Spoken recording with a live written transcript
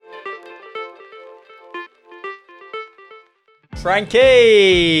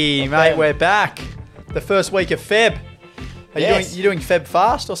Frankie, mate, we're back. The first week of Feb. Are Yes. you doing Feb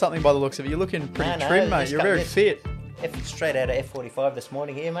fast or something by the looks of it? You're looking pretty trim, mate. You're very fit. Straight out of F45 this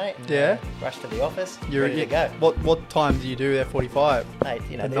morning here, mate. And, Yeah. Rushed to the office. You're ready to go. What time do you do there? 45. Mate,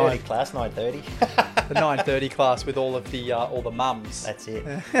 The the early nine. class, 9:30. The 9:30 class with all the mums. That's it.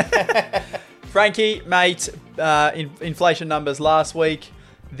 Frankie, mate, inflation numbers last week.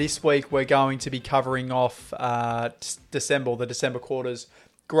 This week we're going to be covering off the December quarter's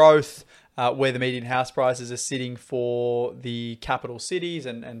growth, where the median house prices are sitting for the capital cities,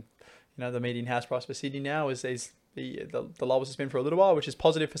 and the median house price for Sydney now is the lowest it's been for a little while, which is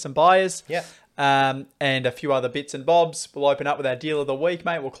positive for some buyers. Yeah. And a few other bits and bobs. We'll open up with our deal of the week,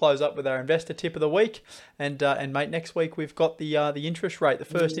 mate. We'll close up with our investor tip of the week, and mate, next week we've got the interest rate, the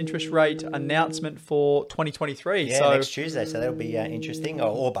first interest rate announcement for 2023. Yeah, so next Tuesday, so that'll be interesting.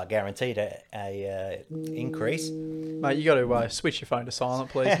 Or but guaranteed a increase. mate, you got to switch your phone to silent,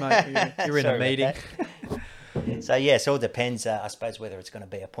 please, mate. You're in a Sorry about meeting. So yeah, so it all depends, I suppose, whether it's going to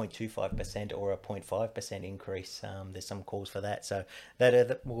be a 0.25% or a 0.5% increase. There's some calls for that, so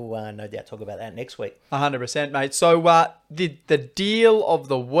that we'll no doubt talk about that next week. 100%, mate. So the deal of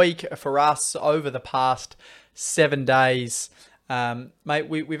the week for us over the past 7 days, mate,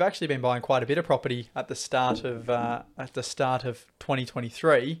 we've actually been buying quite a bit of property at the start of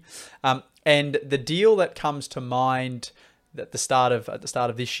 2023, and the deal that comes to mind at the start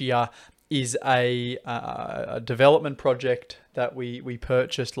of this year is a development project that we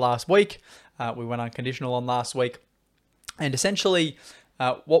purchased last week. We went unconditional on last week, and essentially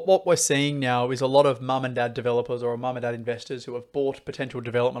what we're seeing now is a lot of mum and dad developers or mum and dad investors who have bought potential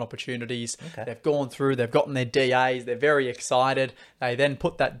development opportunities. Okay. They've gone through, they've gotten their DAs, they're very excited. They then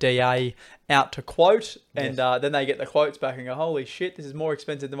put that DA out to quote, and then they get the quotes back and go, holy shit, this is more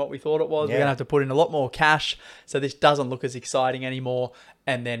expensive than what we thought it was. Yeah. We're going to have to put in a lot more cash, so this doesn't look as exciting anymore.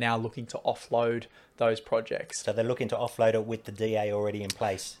 And they're now looking to offload those projects. So they're looking to offload it with the DA already in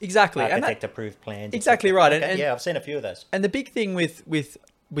place. Exactly. And Architect approved plans. Exactly etc. right. Okay, And yeah, I've seen a few of those. And the big thing with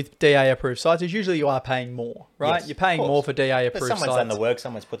DA approved sites is usually you are paying more, right? Yes, You're paying of more course. for DA But approved someone's sites. done the work,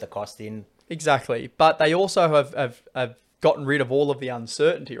 someone's put the cost in. Exactly. But they also have gotten rid of all of the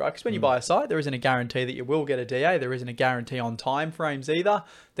uncertainty, right? Because when you buy a site, there isn't a guarantee that you will get a DA. There isn't a guarantee on time frames either.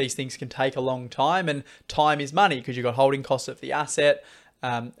 These things can take a long time, and time is money because you've got holding costs of the asset.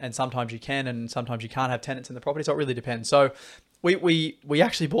 And sometimes you can, and sometimes you can't have tenants in the property. So it really depends. So we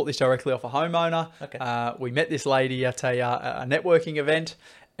actually bought this directly off a homeowner. Okay. We met this lady at a networking event,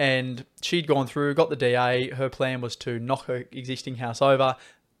 and she'd gone through, got the DA. Her plan was to knock her existing house over,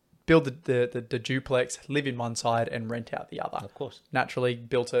 build the duplex, live in one side, and rent out the other. Of course. Naturally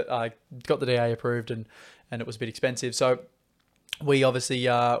built it, got the DA approved, and it was a bit expensive. So we obviously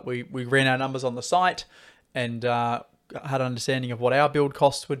we ran our numbers on the site, and had an understanding of what our build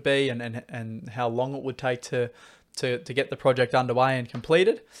costs would be, and how long it would take to get the project underway and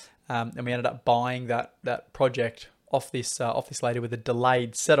completed. And we ended up buying that project off this lady with a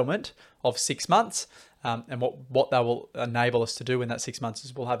delayed settlement of 6 months. And what that will enable us to do in that 6 months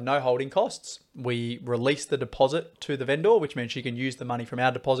is we'll have no holding costs. We release the deposit to the vendor, which means she can use the money from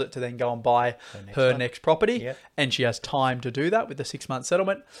our deposit to then go and buy her next property. Yep. And she has time to do that with the 6 month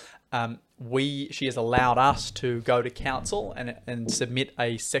settlement. She has allowed us to go to council and submit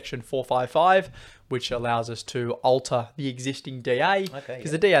a section 455, which allows us to alter the existing DA.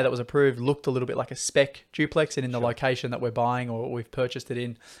 Because the DA that was approved looked a little bit like a spec duplex, and in the location that we're buying or we've purchased it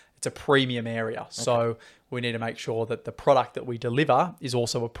in, it's a premium area. So we need to make sure that the product that we deliver is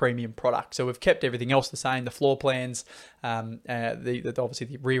also a premium product. So we've kept everything else the same, the floor plans, obviously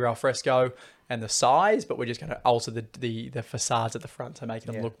the rear al fresco and the size, but we're just going to alter the facades at the front to make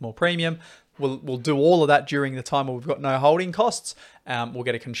them look more premium. We'll do all of that during the time where we've got no holding costs. We'll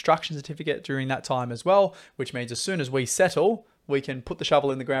get a construction certificate during that time as well, which means as soon as we settle, we can put the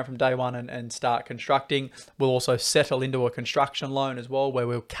shovel in the ground from day one and start constructing. We'll also settle into a construction loan as well, where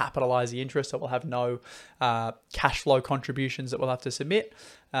we'll capitalize the interest, so we'll have no cash flow contributions that we'll have to submit.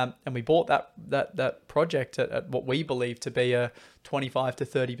 And we bought that project at what we believe to be a 25 to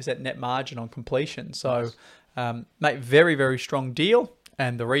 30% net margin on completion. So, mate, very, very strong deal.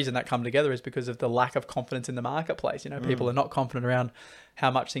 And the reason that come together is because of the lack of confidence in the marketplace. People are not confident around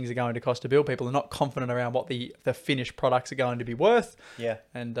how much things are going to cost to build. People are not confident around what the finished products are going to be worth. Yeah.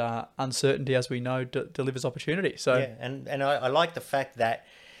 And uncertainty, as we know, delivers opportunity. So yeah, and I like the fact that,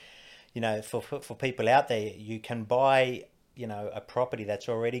 for people out there, you can buy, a property that's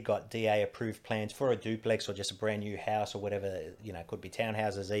already got DA approved plans for a duplex or just a brand new house or whatever, it could be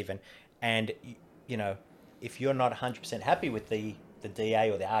townhouses even. And, if you're not 100% happy with the DA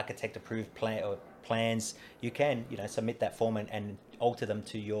or the architect approved plan or plans, you can, submit that form and alter them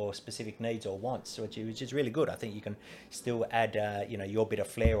to your specific needs or wants, which is really good. I think you can still add, your bit of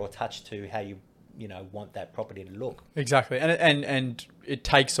flair or touch to how you want that property to look. Exactly. And it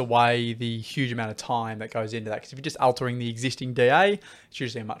takes away the huge amount of time that goes into that. Because if you're just altering the existing DA, it's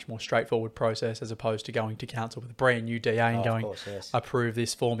usually a much more straightforward process as opposed to going to council with a brand new DA and going, yes. approve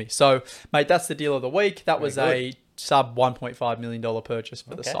this for me. So, mate, that's the deal of the week. That was a sub $1.5 million purchase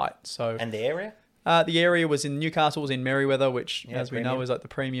for the site. So, and the area? The area was in Newcastle, was in Merriweather, which, as we know, is like the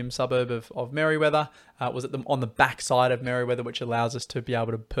premium suburb of Merriweather. Was on the back side of Merriweather, which allows us to be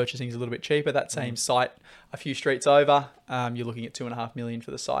able to purchase things a little bit cheaper. That same site, a few streets over, you're looking at $2.5 million for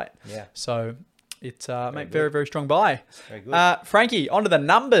the site. Yeah. So it's very, very strong buy. Very good. Frankie, onto the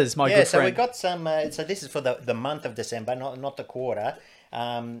numbers, my good friend. Yeah, so we got some. So this is for the month of December, not the quarter.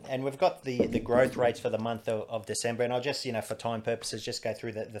 And we've got the growth rates for the month of December, and I'll just, for time purposes, just go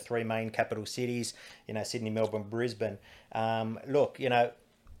through the three main capital cities, Sydney, Melbourne, Brisbane. Look,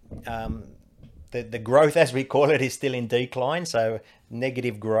 the growth, as we call it, is still in decline, so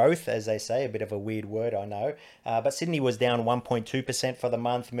negative growth, as they say, a bit of a weird word, I know. But Sydney was down 1.2% for the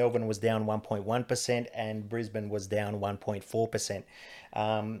month, Melbourne was down 1.1%, and Brisbane was down 1.4%.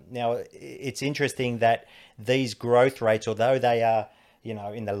 Now, it's interesting that these growth rates, although they are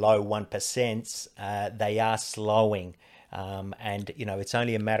in the low 1%, they are slowing. And, it's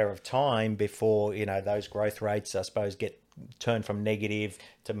only a matter of time before, those growth rates, I suppose, get turned from negative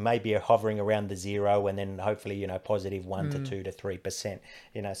to maybe hovering around the zero, and then hopefully, positive 1 to 2 to 3%.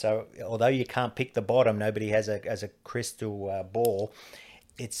 So although you can't pick the bottom, nobody has a crystal ball.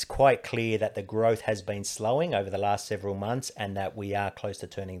 It's quite clear that the growth has been slowing over the last several months and that we are close to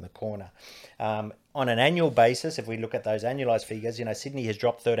turning the corner. On an annual basis, if we look at those annualized figures, Sydney has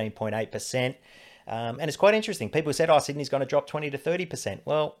dropped 13.8%. And it's quite interesting. People said, Sydney's going to drop 20 to 30%.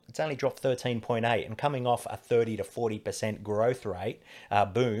 Well, it's only dropped 13.8%, and coming off a 30 to 40% growth rate,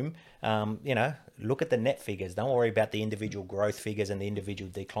 boom, look at the net figures. Don't worry about the individual growth figures and the individual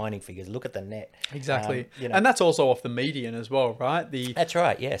declining figures. Look at the net. Exactly. And that's also off the median as well, right? That's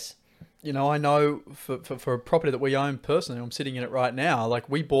right, yes. I know for a property that we own personally, I'm sitting in it right now, like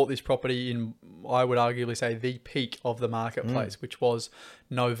we bought this property in, I would arguably say, the peak of the marketplace, which was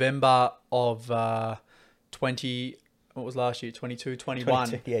November of 22,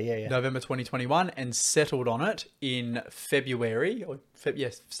 21. Yeah. November 2021, and settled on it in February,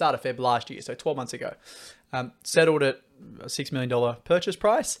 start of Feb last year, so 12 months ago. Settled at a $6 million purchase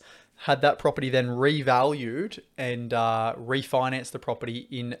price. Had that property then revalued and refinanced the property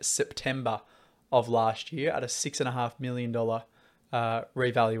in September of last year at a $6.5 million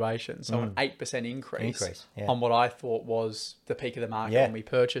revaluation. So an 8% increase on what I thought was the peak of the market when we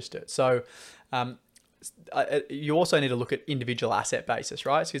purchased it. So you also need to look at individual asset basis,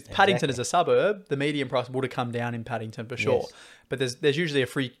 right? Because Paddington is a suburb, the median price would have come down in Paddington for sure. Yes. But there's usually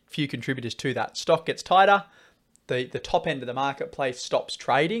a few contributors to that. Stock gets tighter. The top end of the marketplace stops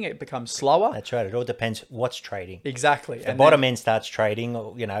trading. It becomes slower. That's right. It all depends what's trading. Exactly. If the bottom end starts trading,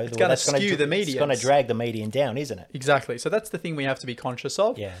 it's going to skew the median. It's going to drag the median down, isn't it? Exactly. So that's the thing we have to be conscious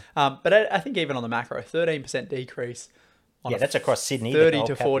of. Yeah. But I think even on the macro, 13% decrease. That's across Sydney. 30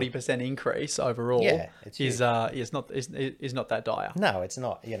 to 40% increase overall is not that dire. No, it's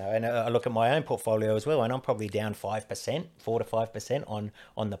not. And I look at my own portfolio as well, and I'm probably down 5%, 4 to 5%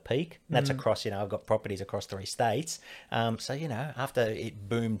 on the peak. And that's across. I've got properties across 3 states. So after it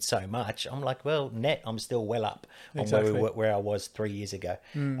boomed so much, I'm like, well, net, I'm still well up on where I was 3 years ago.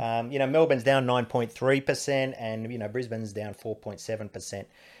 Melbourne's down 9.3%, and Brisbane's down 4.7%.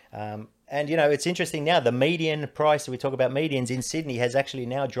 And, it's interesting now, the median price, we talk about medians in Sydney, has actually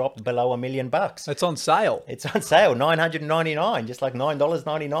now dropped below $1 million. It's on sale. It's on sale, $999, just like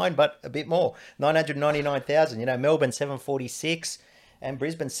 $9.99, but a bit more, $999,000. Melbourne, $746, and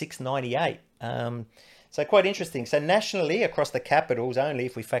Brisbane, $698. So quite interesting. So nationally, across the capitals only,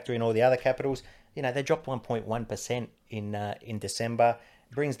 if we factor in all the other capitals, they dropped 1.1% in December.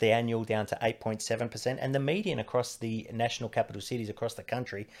 Brings the annual down to 8.7%, and the median across the national capital cities across the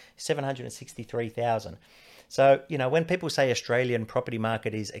country is 763,000. So, when people say Australian property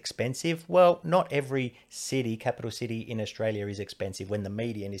market is expensive, well, not every capital city in Australia is expensive when the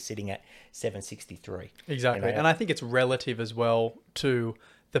median is sitting at 763. Exactly. And I think it's relative as well to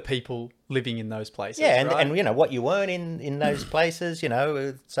the people living in those places. Yeah, right? and what you earn in those places,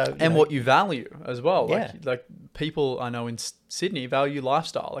 what you value as well. Like people I know in Sydney value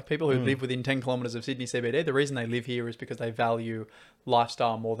lifestyle. Like people who live within 10 kilometres of Sydney CBD, the reason they live here is because they value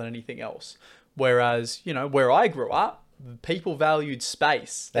lifestyle more than anything else. Whereas, where I grew up, people valued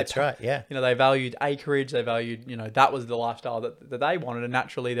space. That's right. Yeah. You know, they valued acreage. They valued, you know, that was the lifestyle that they wanted. And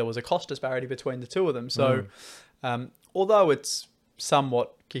naturally, there was a cost disparity between the two of them. So, although it's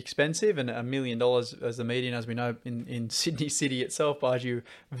somewhat expensive, and $1 million as the median, as we know, in Sydney City itself buys you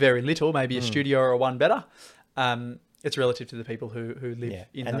very little, maybe a studio or a one better. It's relative to the people who live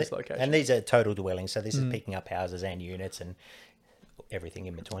in those locations. And these are total dwellings, so this is picking up houses and units and everything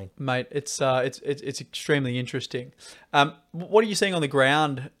in between. Mate, it's extremely interesting. What are you seeing on the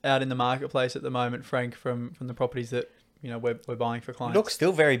ground out in the marketplace at the moment, Frank, from the properties that, you know, we're buying for clients? Look,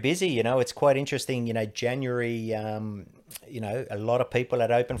 still very busy. You know, it's quite interesting. You know, January, you know, a lot of people had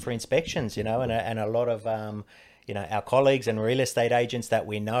open for inspections, you know, and a lot of, you know, our colleagues and real estate agents that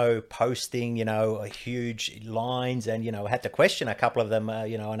we know posting, you know, huge lines, and, you know, had to question a couple of them.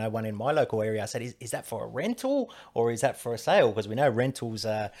 You know, I know one in my local area. I said, is that for a rental or is that for a sale? Because we know rentals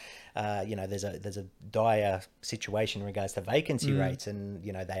are, you know, there's a dire situation in regards to vacancy rates, and,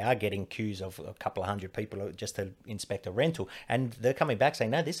 you know, they are getting queues of a couple of hundred people just to inspect a rental, and they're coming back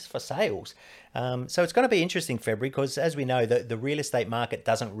saying, no, this is for sales. So it's going to be interesting, February, because as we know, the real estate market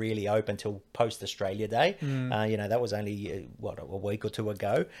doesn't really open till post Australia Day. You know, that was only a week or two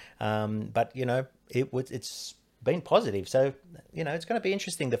ago, but, you know, it's been positive. So, you know, it's going to be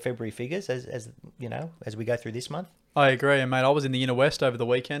interesting, the February figures, as you know, as we go through this month. I agree. And mate, I was in the inner west over the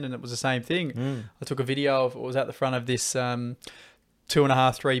weekend, and it was the same thing. I took a video of, it was at the front of this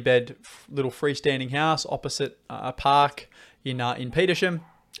 2.5, 3 bed little freestanding house opposite a park in Petersham.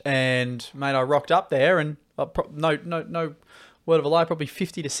 And mate, I rocked up there, and no word of a lie, probably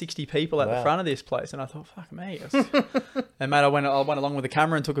 50 to 60 people at the front of this place. And I thought, fuck me. And mate, I went along with the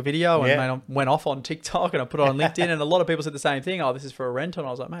camera and took a video, and mate, I went off on TikTok and I put it on LinkedIn, and a lot of people said the same thing. Oh, this is for a rental. And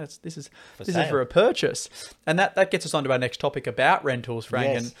I was like, mate, this is for a purchase. And that gets us onto our next topic about rentals,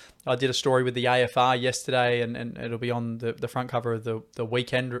 Frank. Yes. And I did a story with the AFR yesterday, and it'll be on the front cover of the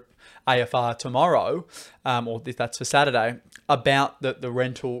weekend AFR tomorrow, or if that's for Saturday, about the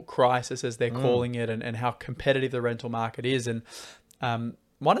rental crisis, as they're calling it, and how competitive the rental market is. And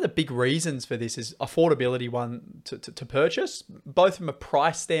one of the big reasons for this is affordability, one, to purchase, both from a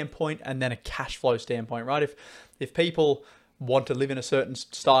price standpoint and then a cash flow standpoint, right? If people want to live in a certain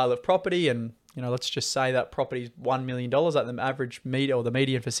style of property, and, you know, let's just say that property is $1 million, like the average the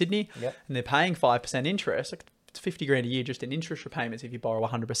median for Sydney, and they're paying 5% interest, like it's $50,000 a year just in interest repayments if you borrow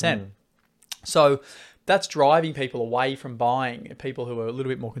 100%. So that's driving people away from buying. People who are a little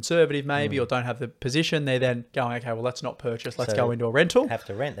bit more conservative maybe, or don't have the position, they're then going, okay, well, let's not purchase, let's go into a rental. Have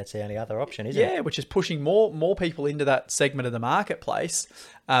to rent. That's the only other option, isn't it? Yeah, which is pushing more people into that segment of the marketplace.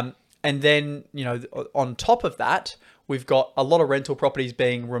 And then, you know, on top of that, we've got a lot of rental properties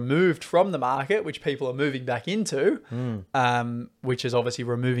being removed from the market, which people are moving back into, which is obviously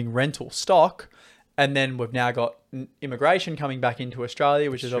removing rental stock. And then we've now got immigration coming back into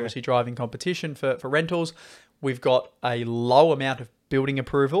Australia, which is obviously driving competition for rentals. We've got a low amount of building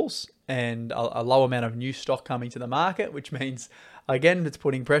approvals and a low amount of new stock coming to the market, which means, again, it's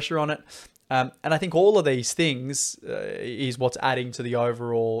putting pressure on it. And I think all of these things is what's adding to the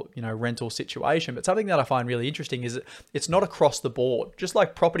overall, you know, rental situation. But something that I find really interesting is it's not across the board. Just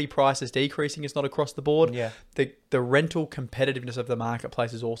like property prices decreasing is not across the board. Yeah. The rental competitiveness of the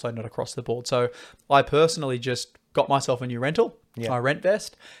marketplace is also not across the board. So I personally just got myself a new rental, my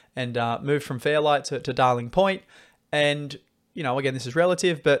RentVest, and moved from Fairlight to Darling Point. And, you know, again, this is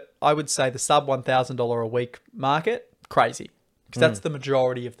relative, but I would say the sub $1,000 a week market, crazy. Because that's the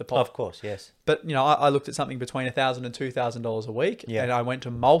majority of the pop. Of course, yes. But, you know, I looked at something between $1,000 and $2,000 a week, and I went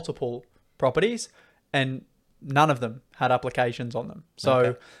to multiple properties, and none of them had applications on them.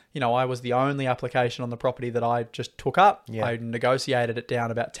 So, you know, I was the only application on the property that I just took up. I negotiated it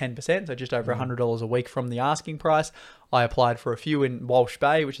down about 10%, so just over $100 a week from the asking price. I applied for a few in Walsh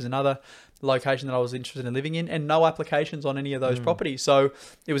Bay, which is another location that I was interested in living in, and no applications on any of those properties. So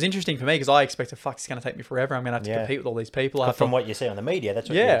it was interesting for me because I expected, it's going to take me forever. I'm going to have to compete with all these people. From what you see on the media, that's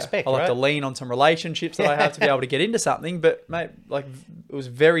what you expect, I'll have to lean on some relationships that I have to be able to get into something. But, mate, like, it was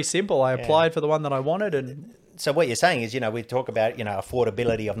very simple. I applied for the one that I wanted, and... So what you're saying is, you know, we talk about, you know,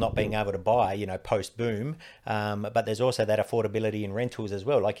 affordability of not being able to buy, you know, post boom, but there's also that affordability in rentals as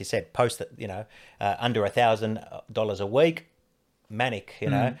well. Like you said, post, you know, under $1,000 a week, manic, you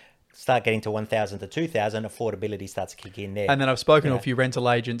know. Start getting to 1,000 to 2,000, affordability starts to kick in there. And then I've spoken to a few rental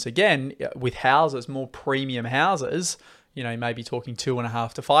agents again with houses, more premium houses. You know, you may be talking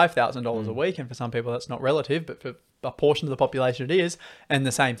 $2,500 to $5,000 a week, and for some people that's not relative, but for a portion of the population it is. And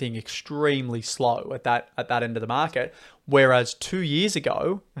the same thing, extremely slow at that end of the market. Whereas 2 years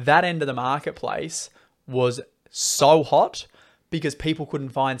ago, that end of the marketplace was so hot, because people couldn't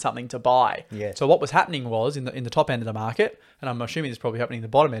find something to buy. Yeah. So what was happening was in the top end of the market, and I'm assuming this is probably happening in the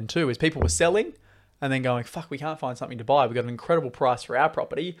bottom end too, is people were selling and then going, fuck, we can't find something to buy. We got an incredible price for our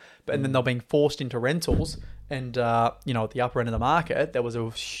property, and then they're being forced into rentals. And at the upper end of the market, there was a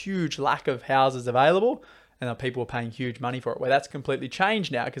huge lack of houses available, and people were paying huge money for it. Where that's completely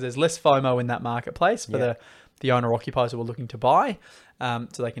changed now because there's less FOMO in that marketplace for the owner occupiers who are looking to buy, so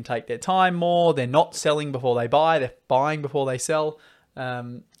they can take their time more. They're not selling before they buy; they're buying before they sell,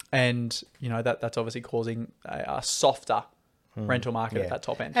 and that's obviously causing a softer rental market at that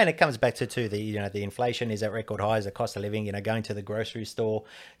top end. And it comes back to the inflation is at record highs, the cost of living, going to the grocery store,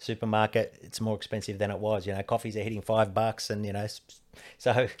 supermarket, it's more expensive than it was. Coffees are hitting $5 and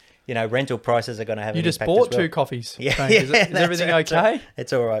so rental prices are going to have you an just impact bought as well. two coffees. Yeah, Frank. Is everything okay?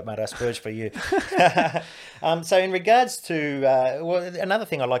 It's all right, mate. I splurged for you. So in regards to another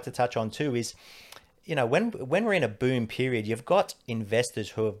thing I'd like to touch on too is when we're in a boom period, you've got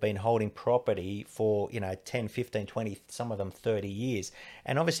investors who have been holding property for 10, 15, 20, some of them 30 years,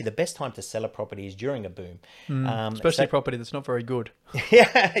 and obviously the best time to sell a property is during a boom, especially property that's not very good.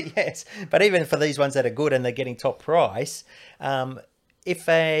 Yes, but even for these ones that are good and they're getting top price, if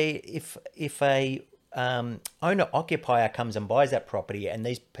a owner occupier comes and buys that property and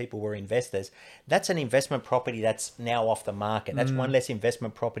these people were investors, that's an investment property that's now off the market. That's one less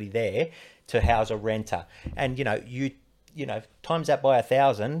investment property there to house a renter. And you times that by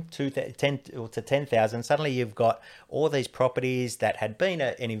 1,000 to 10,000, suddenly you've got all these properties that had been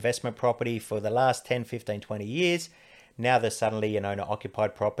an investment property for the last 10, 15, 20 years. Now there's suddenly an owner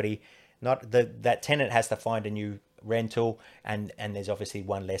occupied property. That tenant has to find a new rental, and there's obviously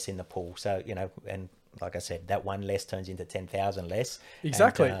one less in the pool. So and like I said, that one less turns into 10,000 less.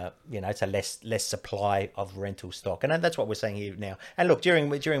 Exactly. And, it's a less supply of rental stock, and that's what we're saying here now. And look, during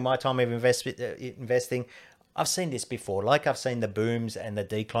my time of investing, I've seen this before. Like I've seen the booms and the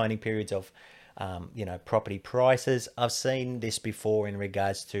declining periods of property prices. I've seen this before in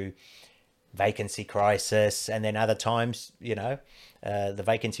regards to vacancy crisis, and then other times the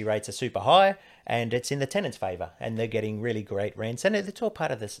vacancy rates are super high and it's in the tenant's favor and they're getting really great rents, and it's all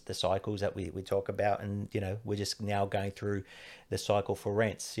part of the cycles that we talk about, and we're just now going through the cycle for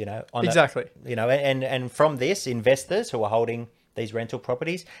rents Exactly. And from this, investors who are holding these rental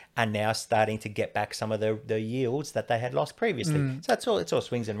properties are now starting to get back some of the yields that they had lost previously. So it's all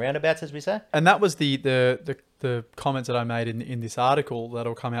swings and roundabouts, as we say. And that was the comments that I made in this article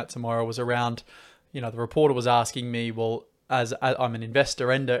that'll come out tomorrow was around, the reporter was asking me, well, as I'm an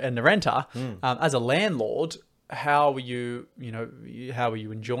investor and a renter, as a landlord, how are you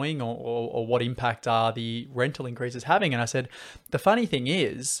enjoying, or what impact are the rental increases having? And I said, the funny thing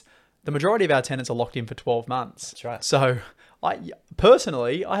is, the majority of our tenants are locked in for 12 months. That's right. So I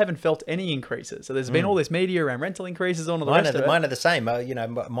haven't felt any increases. So there's been all this media around rental increases on the rest of it. Mine are the same.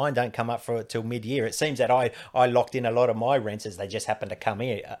 Mine don't come up till mid-year. It seems that I locked in a lot of my rents as they just happened to come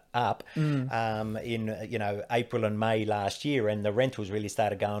up in April and May last year, and the rentals really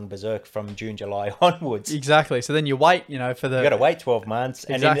started going berserk from June, July onwards. Exactly. So then you wait, for the... You got to wait 12 months,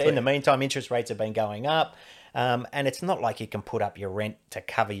 Exactly. And in the meantime, interest rates have been going up. And it's not like you can put up your rent to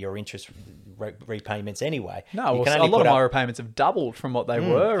cover your interest repayments anyway. No, you a lot of my repayments have doubled from what they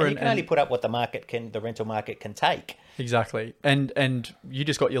were. And you can only put up what the rental market can take. Exactly. And you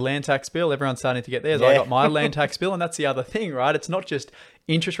just got your land tax bill. Everyone's starting to get theirs. Yeah. I got my land tax bill, and that's the other thing, right? It's not just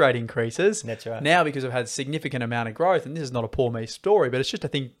interest rate increases. That's right. Now, because we've had significant amount of growth, and this is not a poor me story, but it's just a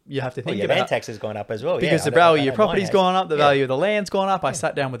thing you have to think your about. land tax has gone up as well. Because the value of your property's gone up, the value of the land's gone up. I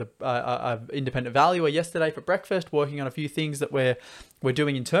sat down with a independent valuer yesterday for breakfast, working on a few things that we're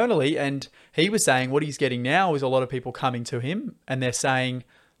doing internally, and he was saying what he's getting now is a lot of people coming to him and they're saying,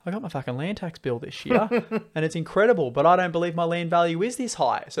 I got my fucking land tax bill this year and it's incredible, but I don't believe my land value is this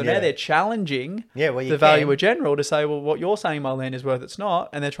high. So now they're challenging the valuer general to say, well, what you're saying my land is worth, it's not.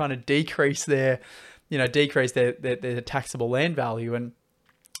 And they're trying to decrease their taxable land value. And,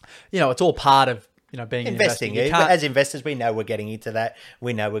 it's all part of, being investing. As investors, we know we're getting into that.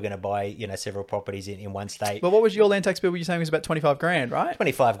 We know we're going to buy, several properties in one state. But what was your land tax bill? Were you saying was about 25 grand, right?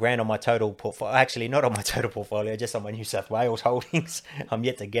 25 grand on my total portfolio. Actually, not on my total portfolio, just on my New South Wales holdings. I'm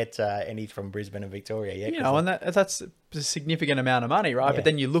yet to get any from Brisbane and Victoria yet. And that's a significant amount of money, right? Yeah. But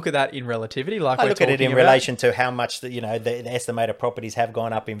then you look at that in relativity, like I look at it in relation to how much the estimated properties have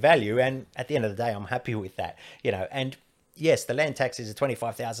gone up in value, and at the end of the day, I'm happy with that. And yes, the land tax is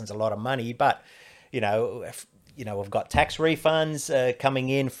 $25,000 is a lot of money, but we've got tax refunds coming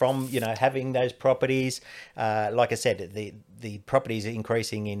in from, having those properties. Like I said, the properties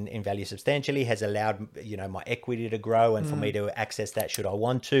increasing in value substantially has allowed, my equity to grow and for me to access that should I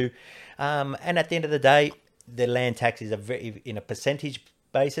want to. And at the end of the day, the land tax is in a percentage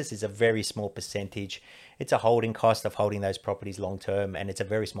basis, is a very small percentage. It's a holding cost of holding those properties long term, and it's a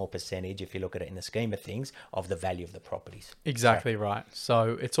very small percentage, if you look at it in the scheme of things, of the value of the properties. Exactly right.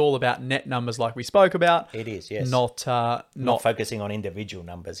 So it's all about net numbers, like we spoke about. It is, yes. Not focusing on individual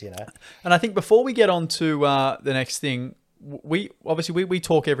numbers, And I think before we get on to the next thing, we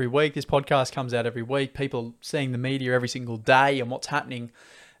talk every week. This podcast comes out every week. People seeing the media every single day and what's happening.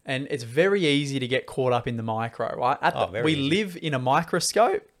 And it's very easy to get caught up in the micro, right? We live in a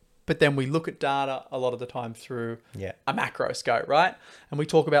microscope, but then we look at data a lot of the time through a macroscope, right? And we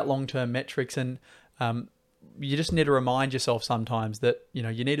talk about long-term metrics, and you just need to remind yourself sometimes that, you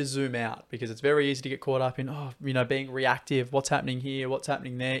need to zoom out, because it's very easy to get caught up in, being reactive. What's happening here? What's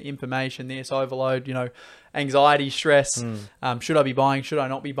happening there? Information, this overload, anxiety, stress. Should I be buying? Should I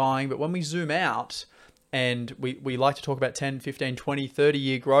not be buying? But when we zoom out, and we like to talk about 10, 15, 20,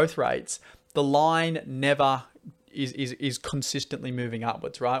 30-year growth rates, the line never is consistently moving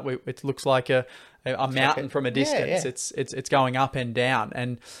upwards, right? It looks like a mountain from a distance. Yeah. It's going up and down.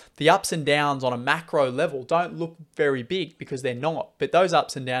 And the ups and downs on a macro level don't look very big, because they're not. But those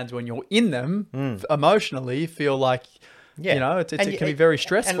ups and downs, when you're in them, emotionally feel like, it can be very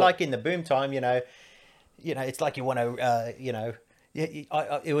stressful. And like in the boom time, it's like you want to,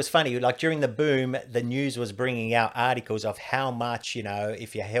 it was funny, like during the boom, the news was bringing out articles of how much,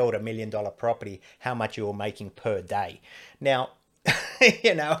 if you held $1 million property, how much you were making per day. Now,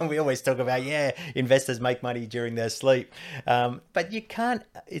 and we always talk about, investors make money during their sleep. But you can't,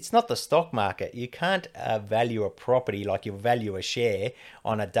 it's not the stock market. You can't value a property like you value a share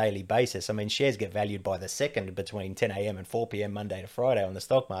on a daily basis. I mean, shares get valued by the second between 10 a.m. and 4 p.m. Monday to Friday on the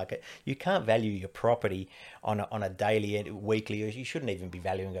stock market. You can't value your property on a daily, weekly, or you shouldn't even be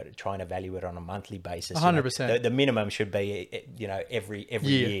trying to value it on a monthly basis. 100%. The minimum should be, every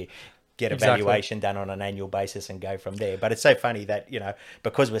year. Get a valuation done on an annual basis and go from there. But it's so funny that,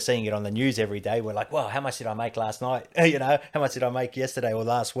 because we're seeing it on the news every day, we're like, well, how much did I make last night? How much did I make yesterday or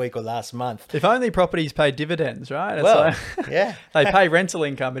last week or last month? If only properties pay dividends, right? They pay rental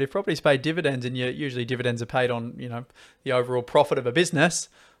income, but if properties pay dividends, and usually dividends are paid on, the overall profit of a business,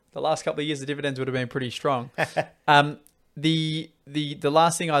 the last couple of years, the dividends would have been pretty strong. The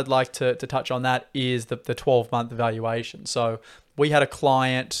last thing I'd like to touch on that is the 12-month valuation. So we had a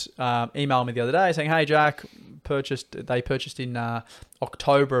client email me the other day saying, hey, Jack, they purchased in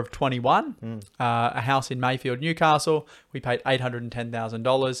October of 21 a house in Mayfield, Newcastle. We paid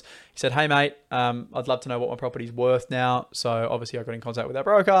 $810,000. He said, hey, mate, I'd love to know what my property's worth now. So obviously I got in contact with our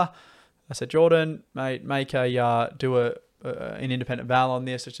broker. I said, Jordan, mate, do an independent val on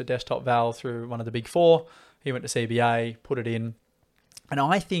this. It's a desktop val through one of the big four. He went to CBA, put it in. And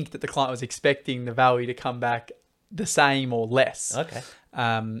I think that the client was expecting the value to come back the same or less. Okay.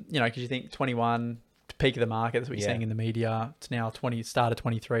 Because you think 21, peak of the market, that's what you're seeing in the media. It's now start of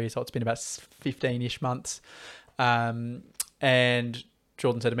 23, so it's been about 15-ish months. And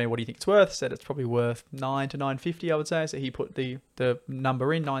Jordan said to me, what do you think it's worth? I said it's probably worth 9 to 950, I would say. So he put the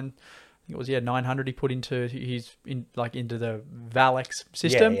number in, 900 he put into into the Valex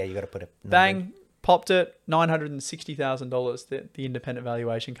system. Yeah, you got to put a number. Bang. Popped it, $960,000, the independent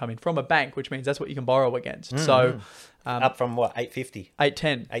valuation coming from a bank, which means that's what you can borrow against. So up from what, 850?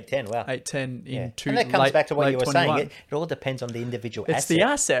 810. 810, wow. 810 in And that comes back to what you were saying. It all depends on the individual asset. It's the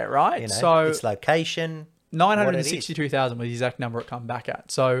asset, right? So its location. 962,000 was the exact number it come back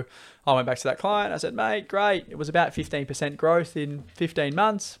at. So I went back to that client. I said, mate, great. It was about 15% growth in 15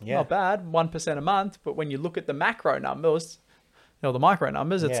 months. Yeah. Not bad, 1% a month. But when you look at the macro numbers, the micro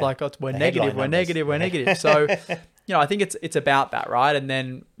numbers, it's like, we're negative. So, I think it's about that, right? And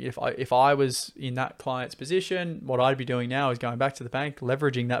then if I was in that client's position, what I'd be doing now is going back to the bank,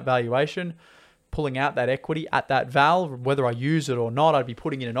 leveraging that valuation, pulling out that equity at that val, whether I use it or not, I'd be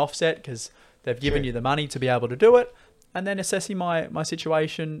putting in an offset because they've given you the money to be able to do it, and then assessing my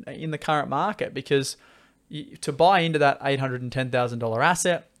situation in the current market, because to buy into that $810,000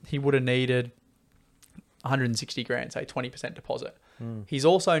 asset, he would have needed 160 grand, say 20% deposit. He's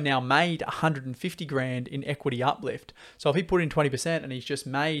also now made 150 grand in equity uplift. So if he put in 20% and he's just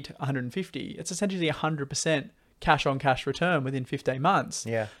made 150, it's essentially 100% cash on cash return within 15 months.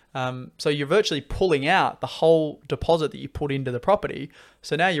 Yeah. So you're virtually pulling out the whole deposit that you put into the property.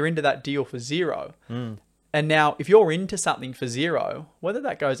 So now you're into that deal for zero. And now if you're into something for zero, whether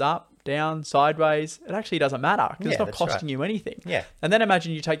that goes up, down, sideways, it actually doesn't matter because it's not costing you anything. Yeah. And then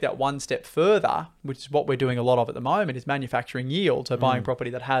imagine you take that one step further, which is what we're doing a lot of at the moment, is manufacturing yield. So buying property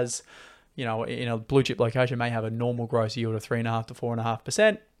that has, in a blue chip location may have a normal gross yield of 3.5 to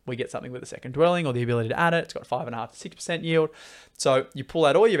 4.5%. we get something with a second dwelling or the ability to add it. It's got 5.5 to 6% yield. So you pull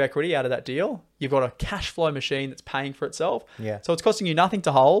out all your equity out of that deal. You've got a cash flow machine that's paying for itself. Yeah. So it's costing you nothing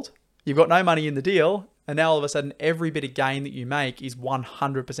to hold. You've got no money in the deal. And now all of a sudden, every bit of gain that you make is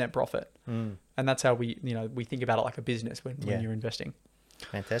 100% profit. And that's how we think about it like a business when you're investing.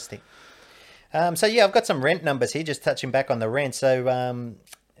 Fantastic. So yeah, I've got some rent numbers here, just touching back on the rent. So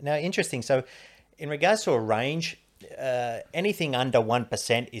now interesting. So in regards to a range, anything under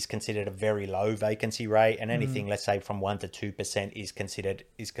 1% is considered a very low vacancy rate, and anything let's say from 1 to 2%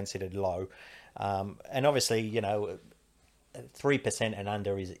 is considered low. And obviously, 3% and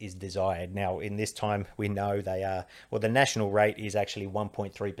under is desired. Now, in this time, we know they are, the national rate is actually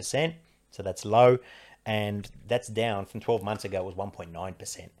 1.3%, so that's low, and that's down from 12 months ago. It was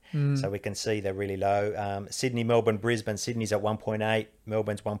 1.9%. So we can see they're really low. Sydney, Melbourne, Brisbane. Sydney's at 1.8,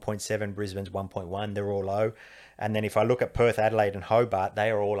 Melbourne's 1.7, Brisbane's 1.1. They're all low. And then if I look at Perth, Adelaide and Hobart, they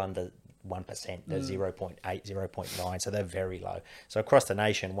are all under 1%. They're 0.8, 0.9, so they're very low. So across the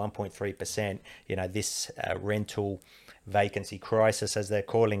nation, 1.3%, this rental vacancy crisis, as they're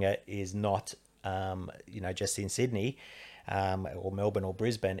calling it, is not, just in Sydney or Melbourne or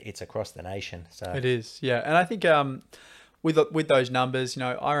Brisbane. It's across the nation. So it is, yeah. And I think with those numbers,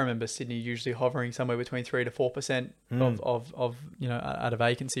 I remember Sydney usually hovering somewhere between 3 to 4% of at a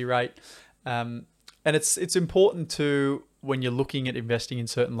vacancy rate. And it's important to, when you're looking at investing in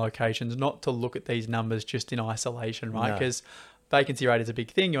certain locations, not to look at these numbers just in isolation, right? Because vacancy rate is a big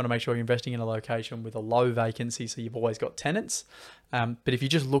thing. You want to make sure you're investing in a location with a low vacancy, so you've always got tenants. But if you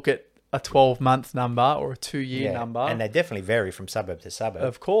just look at a 12-month number or a 2-year number, and they definitely vary from suburb to suburb,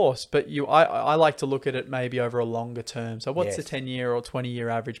 of course. But I like to look at it maybe over a longer term. So what's the 10-year or 20-year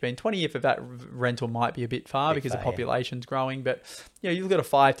average been? 20-year for that rental might be a bit far because the population's growing, but you look at a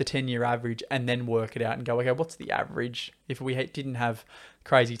 5 to 10-year average and then work it out and go, okay, what's the average? If we didn't have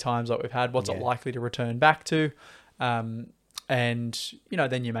crazy times like we've had, what's it likely to return back to? And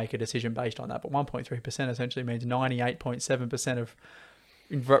then you make a decision based on that. But 1.3% essentially means 98.7% of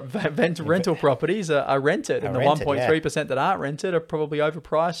rental properties are rented, and the 1.3% that aren't rented are probably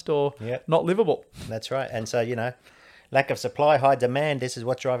overpriced or not livable. That's right. And so, lack of supply, high demand, this is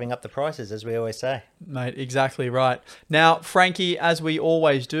what's driving up the prices, as we always say. Mate, exactly right. Now, Frankie, as we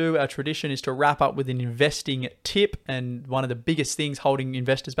always do, our tradition is to wrap up with an investing tip. And one of the biggest things holding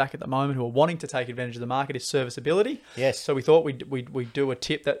investors back at the moment who are wanting to take advantage of the market is serviceability. Yes. So we thought we'd do a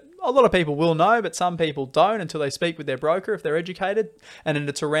tip that a lot of people will know, but some people don't until they speak with their broker if they're educated. And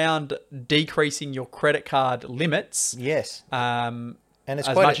it's around decreasing your credit card limits. Yes. And it's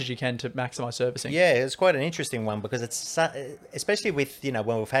as much as you can to maximize servicing. Yeah, it's quite an interesting one because it's, especially with,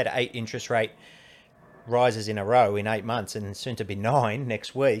 when we've had 8 interest rate rises in a row in 8 months and soon to be 9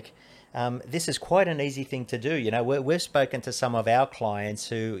 next week. This is quite an easy thing to do. We've spoken to some of our clients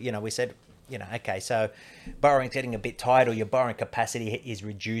who, we said, okay, so borrowing's getting a bit tight, or your borrowing capacity is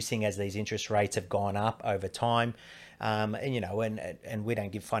reducing as these interest rates have gone up over time. And we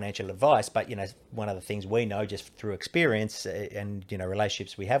don't give financial advice, but, one of the things we know just through experience and,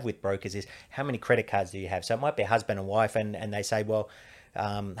 relationships we have with brokers is how many credit cards do you have? So it might be a husband and wife, and they say, well,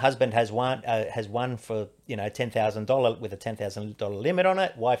 husband has one for $10,000 with a $10,000 limit on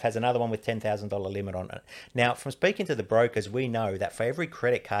it. Wife has another one with $10,000 limit on it. Now, from speaking to the brokers, we know that for every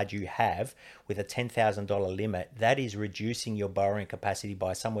credit card you have with a $10,000 limit, that is reducing your borrowing capacity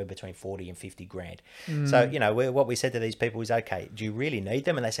by somewhere between 40 and 50 grand. So what we said to these people is, okay, do you really need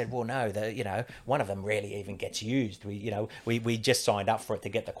them? And they said, well, no, one of them rarely even gets used. We just signed up for it to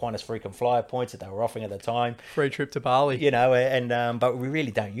get the Qantas frequent flyer points that they were offering at the time. Free trip to Bali. But we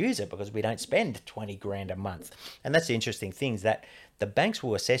really don't use it because we don't spend 20 grand a month. And that's the interesting thing, is that the banks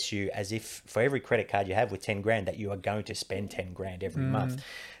will assess you as if for every credit card you have with 10 grand that you are going to spend 10 grand every month.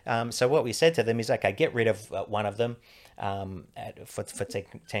 So what we said to them is, okay, get rid of one of them for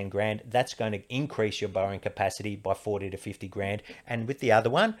 10 grand. That's going to increase your borrowing capacity by 40 to 50 grand. And with the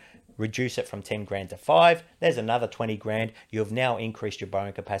other one, reduce it from 10 grand to 5. There's another 20 grand. You've now increased your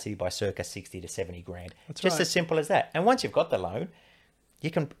borrowing capacity by circa 60 to 70 grand. That's just right. as simple as that. And once you've got the loan, you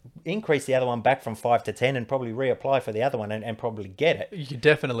can increase the other one back from 5 to 10 and probably reapply for the other one and probably get it. You can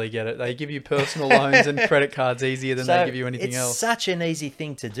definitely get it. They give you personal loans and credit cards easier than they give you anything else. It's such an easy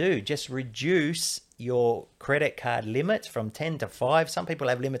thing to do. Just reduce your credit card limits from 10 to 5. Some people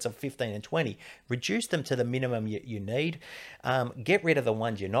have limits of 15 and 20. Reduce them to the minimum you need. Get rid of the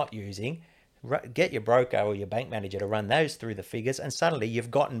ones you're not using. Get your broker or your bank manager to run those through the figures, and suddenly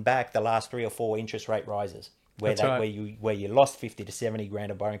you've gotten back the last 3 or 4 interest rate rises. Where you lost 50 to 70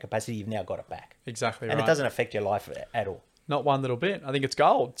 grand of borrowing capacity, you've now got it back. Exactly right. And it doesn't affect your life at all. Not one little bit. I think it's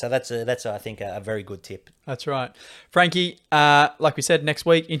gold. So that's I think a very good tip. That's right. Frankie, like we said, next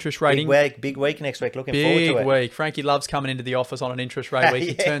week, interest rating. Big week next week. Looking forward to it. Big week. Frankie loves coming into the office on an interest rate week.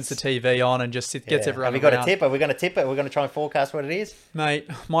 Yes. He turns the TV on and just gets everyone Have we got around. a tip? Are we going to tip it? Are we going to try and forecast what it is? Mate,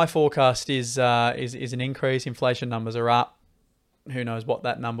 my forecast is an increase. Inflation numbers are up. Who knows what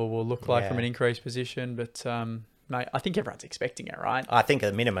that number will look like from an increased position. But, mate, I think everyone's expecting it, right? I think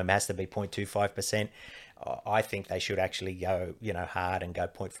the minimum has to be 0.25%. I think they should actually go, hard and go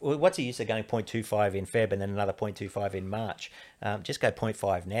what's the use of going 0.25 in Feb and then another 0.25 in March? Just go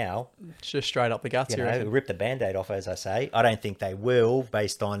 0.5 now. It's just straight up the guts. Rip the Band-Aid off, as I say. I don't think they will,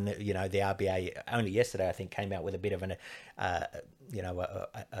 based on, the RBA only yesterday, I think, came out with a bit of an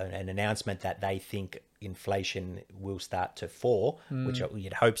announcement that they think inflation will start to fall, which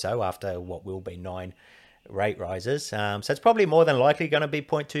you'd hope so after what will be 9 rate rises. So it's probably more than likely going to be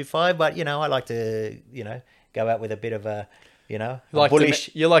 0.25, but I like to go out with a bit of a bullish.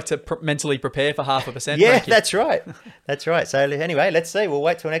 You like to mentally prepare for 0.5%. Yeah, that's right. So anyway, let's see. We'll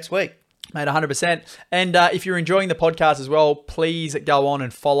wait till next week. Mate, 100%. And if you're enjoying the podcast as well, please go on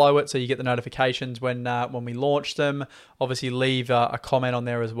and follow it so you get the notifications when we launch them. Obviously, leave a comment on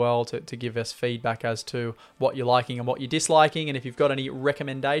there as well to give us feedback as to what you're liking and what you're disliking. And if you've got any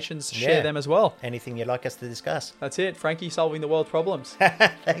recommendations, share them as well. Anything you'd like us to discuss. That's it. Frankie, solving the world's problems.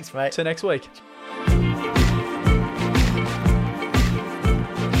 Thanks, mate. Till next week.